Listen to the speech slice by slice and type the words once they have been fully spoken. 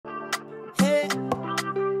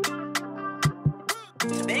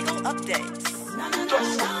updates.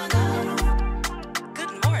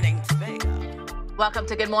 Good morning, Tobago. Welcome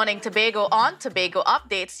to Good Morning Tobago on Tobago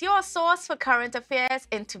Updates, your source for current affairs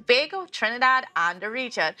in Tobago, Trinidad, and the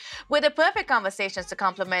region. With the perfect conversations to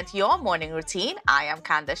complement your morning routine, I am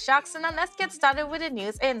Kandace, and let's get started with the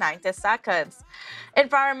news in 90 seconds.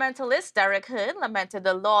 Environmentalist Derek Hearn lamented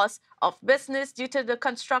the loss of business due to the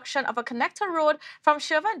construction of a connector road from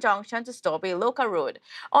Sherman Junction to Storby Local Road.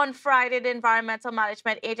 On Friday, the Environmental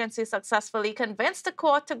Management Agency successfully convinced the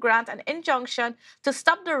court to grant an injunction to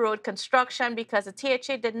stop the road construction because the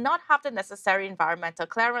THA did not have the necessary environmental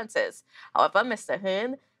clearances. However,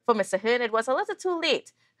 for Mr. Hearn, it was a little too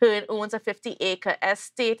late. Hearn owns a 50-acre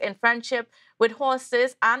estate in Friendship with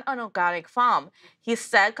horses and an organic farm. He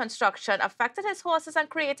said construction affected his horses and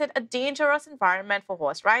created a dangerous environment for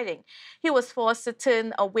horse riding. He was forced to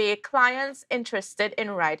turn away clients interested in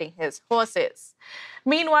riding his horses.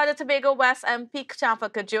 Meanwhile, the Tobago West MP Champa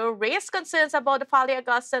Kajur raised concerns about the Fali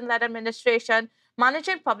Augustine-led administration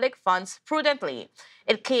managing public funds prudently.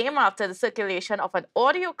 It came after the circulation of an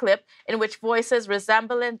audio clip in which voices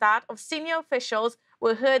resembling that of senior officials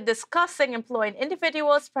were heard discussing employing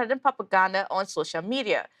individuals spreading propaganda on social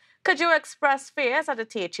media. Kajur expressed fears that the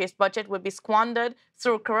THA's budget would be squandered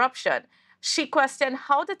through corruption. She questioned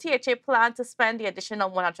how the THA planned to spend the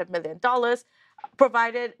additional $100 million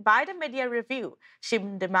provided by the media review. She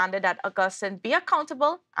demanded that Augustine be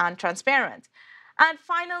accountable and transparent. And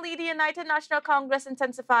finally, the United National Congress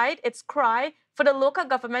intensified its cry for the local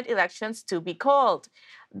government elections to be called.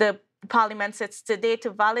 The parliament sits today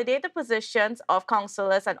to validate the positions of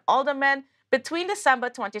councillors and aldermen between December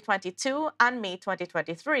 2022 and May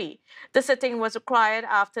 2023. The sitting was required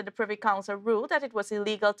after the Privy Council ruled that it was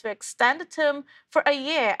illegal to extend the term for a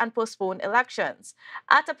year and postpone elections.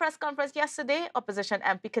 At a press conference yesterday, opposition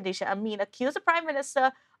MP Kandace accused the Prime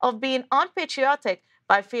Minister of being unpatriotic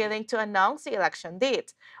by failing to announce the election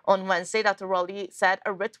date. On Wednesday, Dr. Rowley said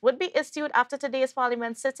a writ would be issued after today's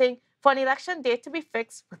parliament sitting for an election date to be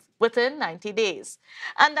fixed within 90 days.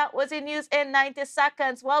 And that was the news in 90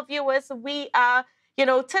 seconds. Well, viewers, we are,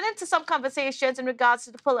 turning to some conversations in regards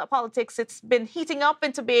to the politics. It's been heating up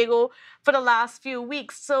in Tobago for the last few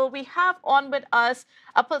weeks. So we have on with us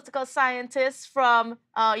a political scientist from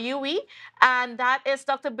UE, and that is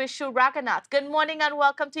Dr. Bishnu Ragoonauth. Good morning and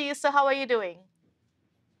welcome to you, sir. How are you doing?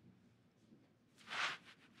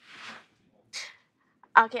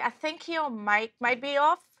 Okay, I think your mic might be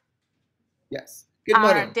off. Yes. Good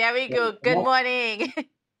morning. There we go. Good morning.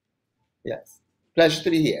 Yes. Pleasure to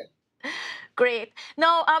be here. Great.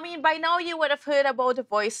 Now, by now you would have heard about the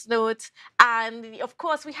voice note. And of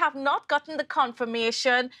course, we have not gotten the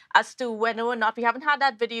confirmation as to whether or not we haven't had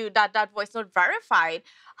that video, that voice note verified.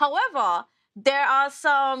 However, there are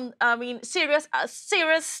some, serious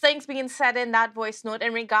things being said in that voice note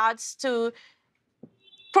in regards to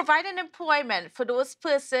providing employment for those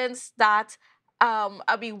persons that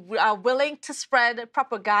are willing to spread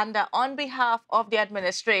propaganda on behalf of the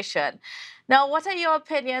administration. Now, what are your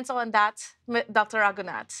opinions on that, Dr.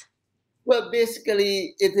 Ragoonauth? Well,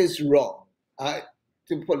 basically, it is wrong.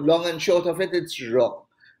 To put long and short of it, it's wrong.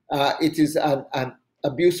 It is an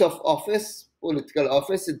abuse of office, political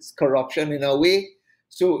office. It's corruption in a way.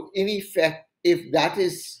 So, in effect, if that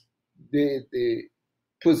is the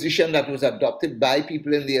position that was adopted by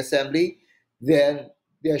people in the assembly, then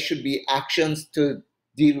there should be actions to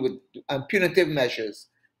deal with and punitive measures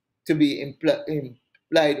to be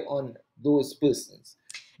implied on those persons.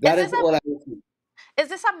 That is all I would say. Is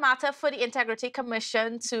this a matter for the Integrity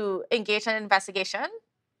Commission to engage in an investigation?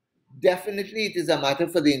 Definitely, it is a matter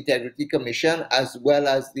for the Integrity Commission as well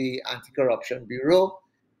as the Anti-Corruption Bureau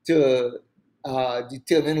to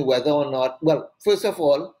determine whether or not, well, first of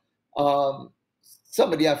all,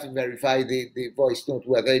 somebody has to verify the voice note,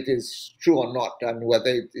 whether it is true or not, and whether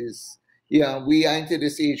it is, we are into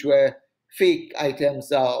this age where fake items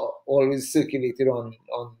are always circulated on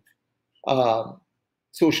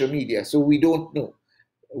social media. So we don't know.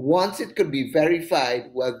 Once it could be verified,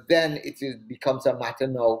 well, then it becomes a matter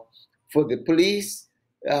now for the police,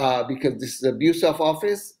 because this is abuse of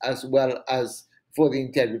office, as well as for the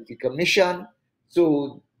Integrity Commission.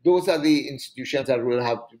 So those are the institutions that will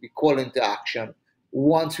have to be called into action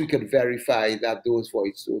once we can verify that those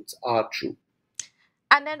voice notes are true.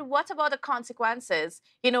 And then what about the consequences?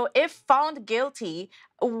 If found guilty,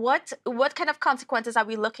 what kind of consequences are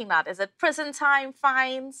we looking at? Is it prison time,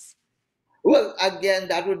 fines? Well, again,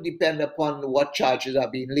 that would depend upon what charges are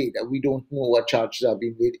being laid. We don't know what charges are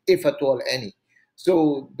being laid, if at all any.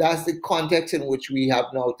 So that's the context in which we have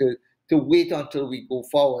now to wait until we go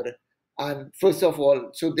forward. And first of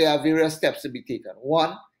all, so there are various steps to be taken.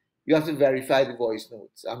 One, you have to verify the voice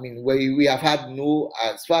notes. I mean, we have had no,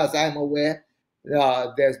 as far as I'm aware,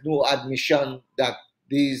 there's no admission that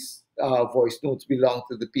these voice notes belong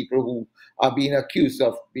to the people who are being accused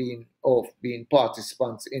of being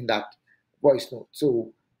participants in that voice note.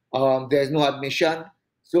 So there's no admission.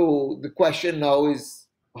 So the question now is,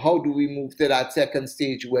 how do we move to that second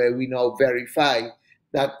stage where we now verify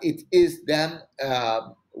that it is them?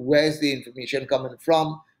 Where's the information coming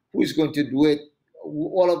from? Who's going to do it?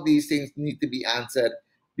 All of these things need to be answered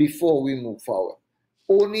before we move forward.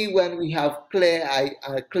 Only when we have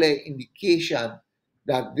a clear indication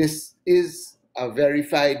that this is a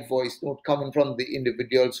verified voice note coming from the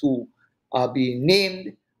individuals who are being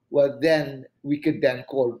named, well, then we could then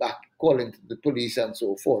call into the police and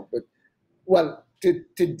so forth. But well,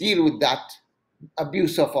 to deal with that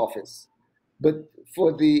abuse of office. But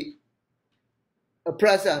for the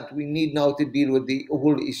present, we need now to deal with the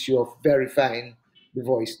whole issue of verifying the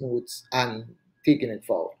voice notes and taking it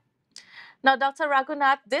forward. Now, Dr.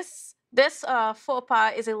 Ragunath, this faux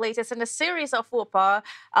pas is the latest in a series of faux pas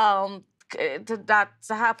that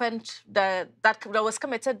happened that was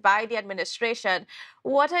committed by the administration.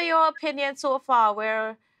 What are your opinions so far?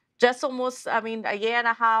 We're just almost, I mean, a year and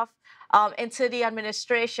a half into the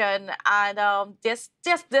administration, and there's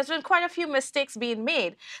been quite a few mistakes being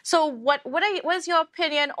made. So, what is your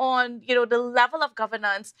opinion on the level of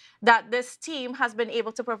governance that this team has been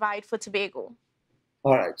able to provide for Tobago?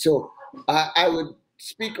 All right. So I would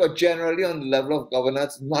speak generally on the level of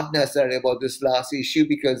governance, not necessarily about this last issue,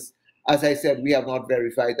 because, as I said, we have not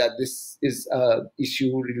verified that this is an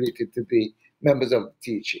issue related to the members of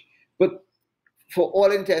the THA. But for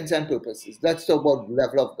all intents and purposes, let's talk about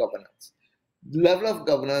level of governance. Level of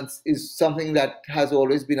governance is something that has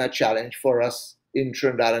always been a challenge for us in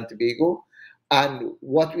Trinidad and Tobago. And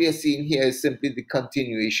what we are seeing here is simply the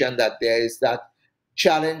continuation, that there is that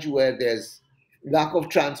challenge where there's lack of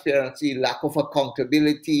transparency, lack of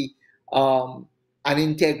accountability, and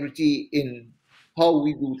integrity in how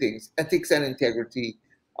we do things. Ethics and integrity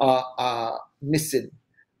are missing.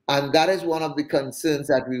 And that is one of the concerns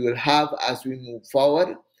that we will have as we move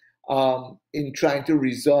forward in trying to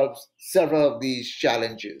resolve several of these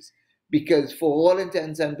challenges. Because for all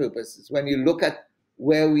intents and purposes, when you look at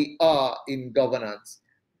where we are in governance,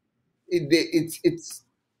 it's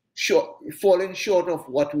falling short of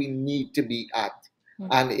what we need to be at.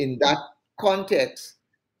 And in that context,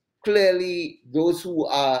 clearly those who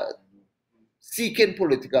are seeking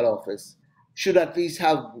political office should at least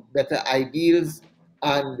have better ideals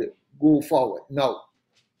and go forward. Now,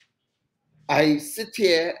 I sit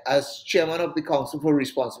here as chairman of the Council for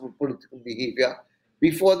Responsible Political Behavior.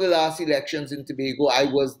 Before the last elections in Tobago, I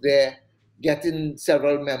was there getting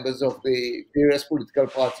several members of the various political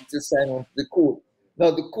parties to sign on to the code. Now,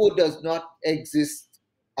 the code does not exist.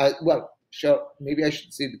 Well, sure, maybe I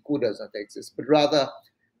should say the code does not exist, but rather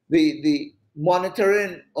the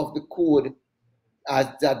monitoring of the code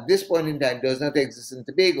at this point in time does not exist in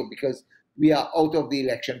Tobago because we are out of the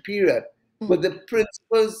election period. But the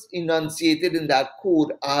principles enunciated in that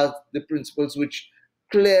code are the principles which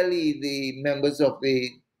clearly the members of the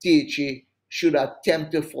THA should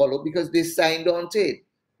attempt to follow because they signed on to it.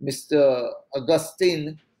 Mr.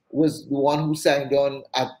 Augustine was the one who signed on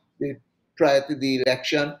prior to the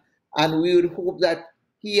election, and we would hope that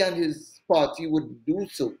he and his party would do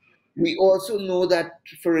so. We also know that,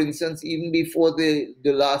 for instance, even before the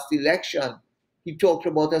last election, he talked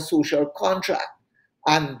about a social contract.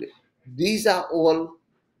 And these are all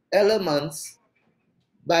elements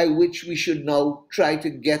by which we should now try to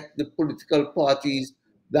get the political parties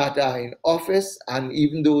that are in office and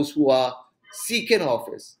even those who are seeking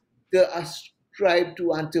office to ascribe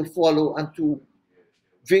to and to follow and to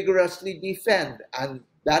vigorously defend. And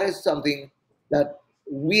that is something that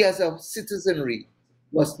we as a citizenry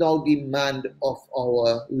must now demand of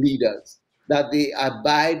our leaders, that they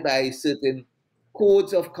abide by certain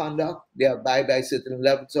codes of conduct, they abide by certain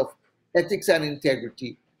levels of ethics and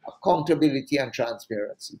integrity, accountability and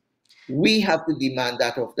transparency. We have to demand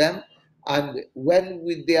that of them. And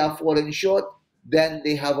when they are falling short, then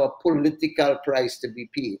they have a political price to be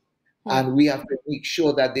paid. And we have to make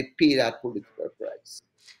sure that they pay that political price.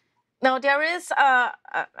 Now there is a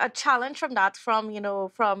challenge from that, from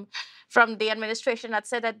the administration that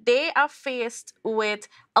said that they are faced with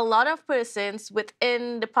a lot of persons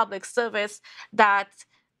within the public service that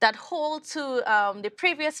hold to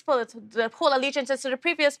the whole allegiances to the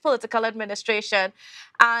previous political administration,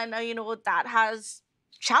 and that has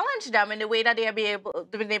challenged them in the way that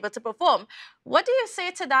been able to perform. What do you say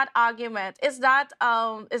to that argument? Is that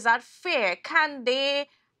fair? Can they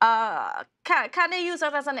use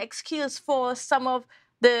that as an excuse for some of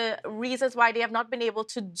the reasons why they have not been able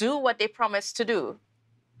to do what they promised to do?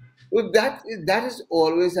 Well, that is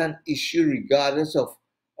always an issue, regardless of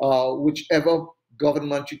whichever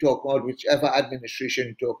government you talk about, whichever administration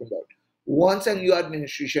you talk about. Once a new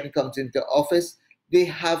administration comes into office, they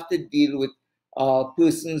have to deal with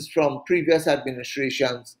persons from previous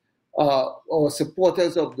administrations or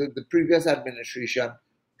supporters of the previous administration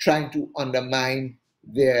trying to undermine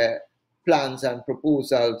their plans and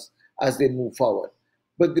proposals as they move forward.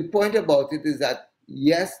 But the point about it is that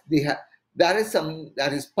yes, that is something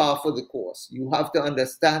that is par for the course. You have to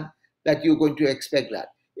understand that you're going to expect that.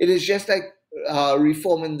 It is just like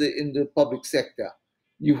reform in the public sector.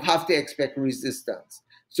 You have to expect resistance.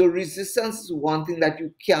 So resistance is one thing that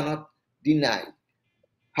you cannot deny.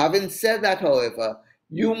 Having said that, however,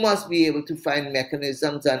 you must be able to find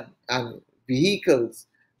mechanisms and vehicles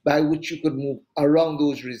by which you could move around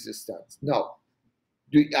those resistance. Now,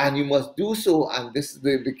 and you must do so, and this is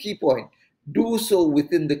the key point, do so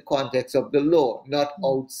within the context of the law, not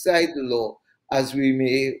outside the law, as we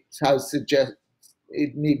may have suggest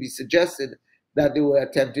it may be suggested that they were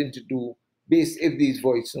attempting to do based if these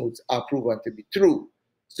voice notes are proven to be true.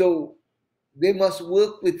 So they must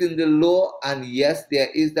work within the law, and yes, there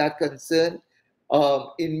is that concern.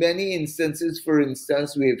 In many instances, for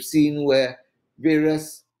instance, we have seen where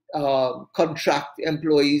various contract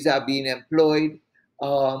employees are being employed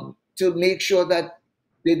to make sure that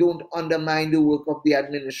they don't undermine the work of the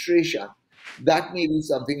administration. That may be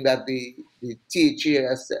something that the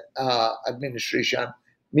THAS administration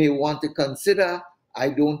may want to consider. I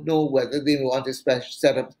don't know whether they want to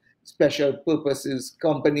set up special purposes,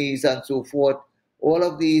 companies, and so forth, all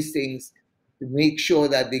of these things to make sure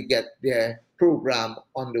that they get their program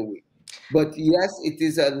underway. But yes, it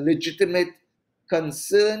is a legitimate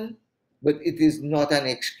concern, but it is not an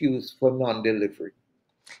excuse for non delivery.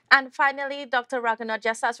 And finally, Dr. Ragoonauth,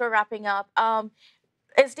 just as we're wrapping up,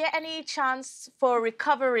 is there any chance for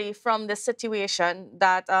recovery from the situation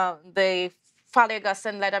that the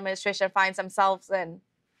Fale-Augustin-led administration finds themselves in?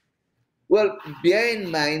 Well, bear in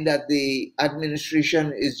mind that the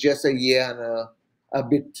administration is just a year and a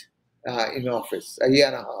bit in office, a year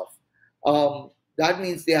and a half. That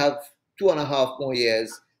means they have 2.5 more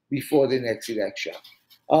years before the next election.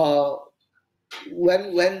 Uh,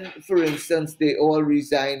 when, for instance, they all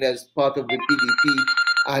resigned as part of the PDP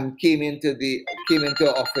and came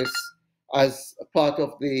into office as a part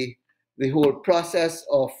of the whole process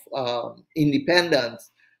of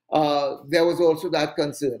independence, there was also that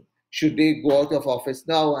concern: should they go out of office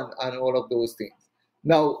now, and all of those things.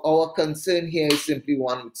 Now, our concern here is simply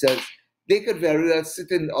one which says they could very well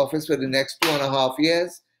sit in office for the next 2.5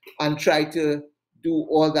 years and try to do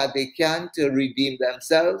all that they can to redeem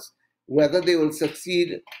themselves. Whether they will succeed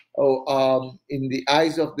in the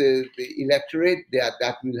eyes of the electorate,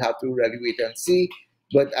 that we'll have to really wait and see.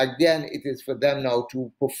 But again, it is for them now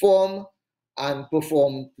to perform and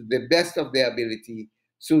perform to the best of their ability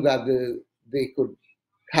so that they could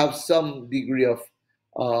have some degree of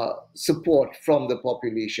support from the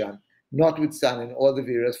population, notwithstanding all the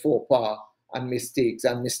various faux pas and mistakes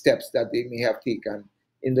and missteps that they may have taken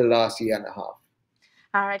in the last year and a half.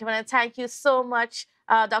 All right, I want to thank you so much,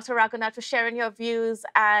 Dr. Ragoonauth, for sharing your views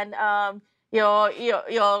and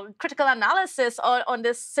your critical analysis on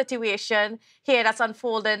this situation here that's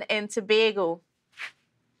unfolding in Tobago.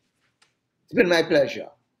 It's been my pleasure.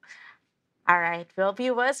 All right, well,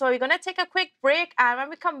 viewers, so we're going to take a quick break, and when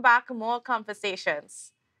we come back, more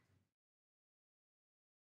conversations.